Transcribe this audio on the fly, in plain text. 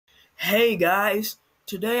Hey guys,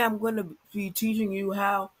 today I'm going to be teaching you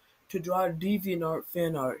how to draw DeviantArt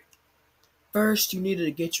fan art. First, you need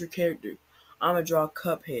to get your character. I'm going to draw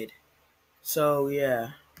Cuphead. So yeah,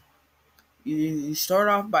 you start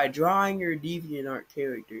off by drawing your DeviantArt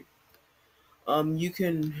character. You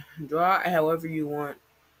can draw it however you want.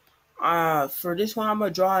 For this one, I'm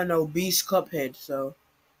going to draw an obese Cuphead. So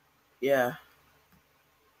yeah,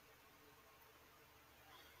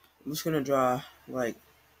 I'm just going to draw like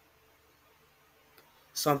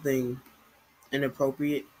something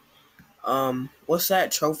inappropriate. What's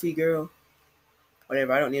that trophy girl?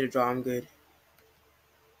 Whatever, I don't need to draw, I'm good.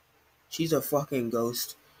 She's a fucking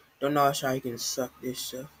ghost. Don't know how you can suck this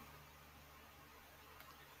stuff.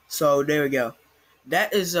 So there we go.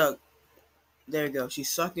 That is a there we go. She's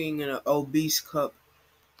sucking in an obese cup.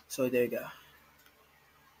 So there you go.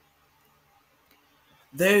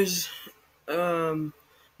 There's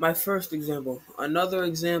my first example. Another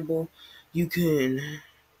example, you can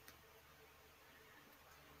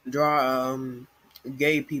draw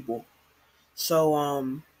gay people.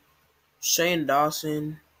 So Shane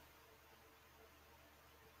Dawson.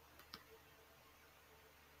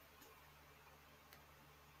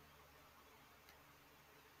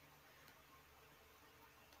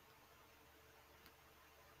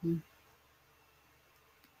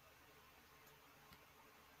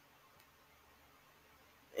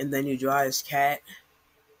 And then you draw his cat,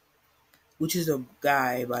 which is a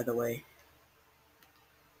guy, by the way.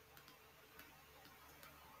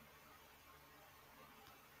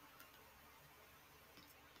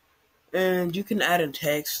 And you can add a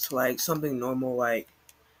text, like something normal, like,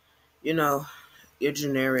 you know, your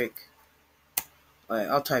generic. Like,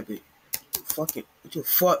 I'll type it. Fuck it. What the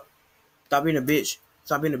fuck? Stop being a bitch.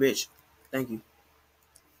 Stop being a bitch. Thank you.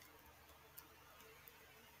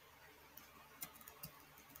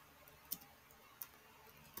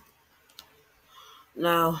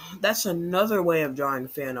 Now, that's another way of drawing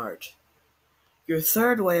fan art. Your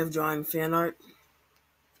third way of drawing fan art,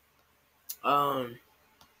 um,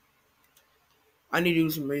 I need to do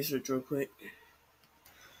some research real quick.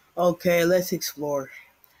 Okay, let's explore.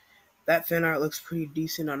 That fan art looks pretty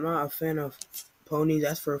decent. I'm not a fan of ponies.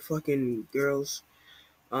 That's for fucking girls.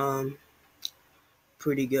 Um,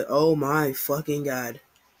 Pretty good. Oh my fucking god.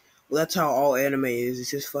 Well, that's how all anime is. It's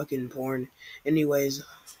just fucking porn. Anyways,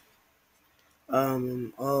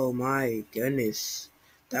 oh my goodness.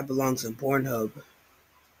 That belongs in Pornhub.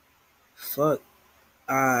 Fuck.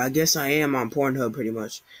 I guess I am on Pornhub pretty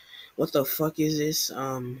much. What the fuck is this?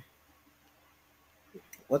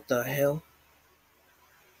 What the hell?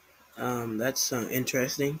 That's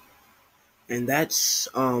interesting. And that's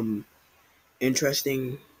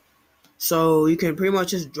interesting. So you can pretty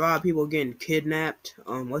much just draw people getting kidnapped.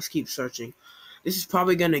 Let's keep searching. This is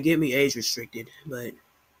probably gonna get me age restricted, but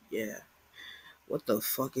yeah. What the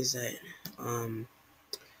fuck is that?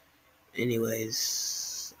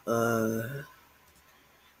 Anyways,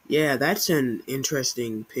 yeah, that's an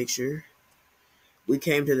interesting picture. We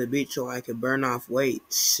came to the beach so I could burn off weight.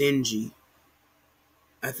 Sinji.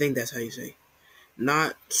 I think that's how you say.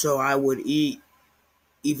 Not so I would eat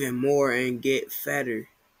even more and get fatter.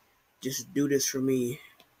 Just do this for me.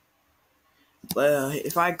 But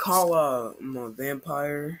if I call a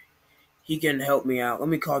vampire, he can help me out. Let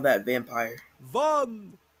me call that vampire.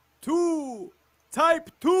 1, 2, type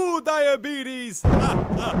 2 diabetes.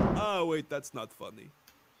 Ah, wait, that's not funny.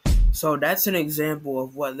 So that's an example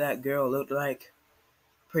of what that girl looked like,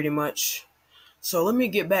 pretty much. So let me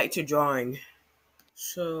get back to drawing.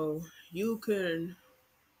 So you can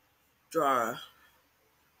draw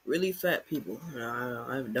really fat people.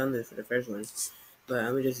 I've done this for the first one, but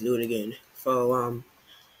let me just do it again. So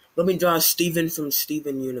let me draw Steven from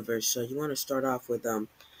Steven Universe. So you want to start off with a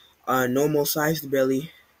normal sized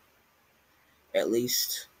belly, at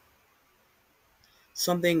least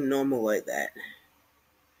something normal like that.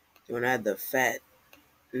 You want to add the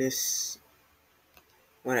fatness.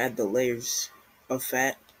 You want to add the layers of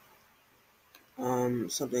fat,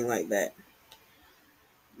 something like that.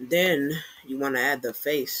 Then you want to add the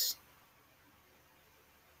face.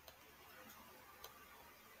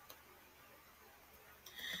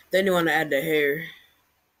 Then you want to add the hair.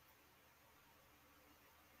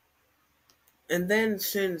 And then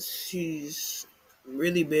since she's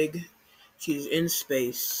really big, she's in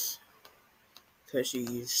space because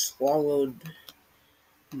she's swallowed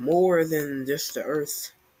more than just the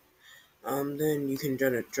Earth. Then you can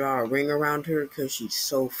draw a ring around her because she's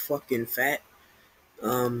so fucking fat.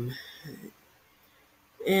 Um,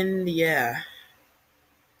 and yeah,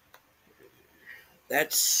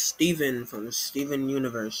 that's Steven from the Steven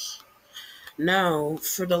Universe. Now,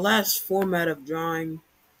 for the last format of drawing,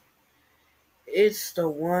 It's the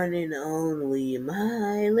one and only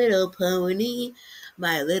My Little Pony,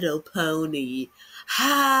 My Little Pony.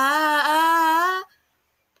 Ha!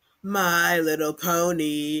 My Little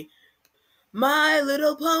Pony, My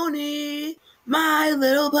Little Pony, My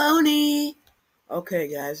Little Pony. Okay,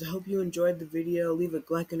 guys, I hope you enjoyed the video. Leave a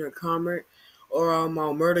like and a comment, or I'll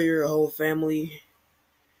murder your whole family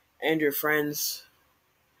and your friends,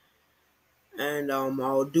 and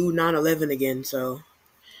I'll do 9/11 again. So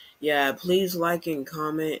yeah, please like and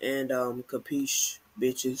comment, and capiche,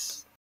 bitches.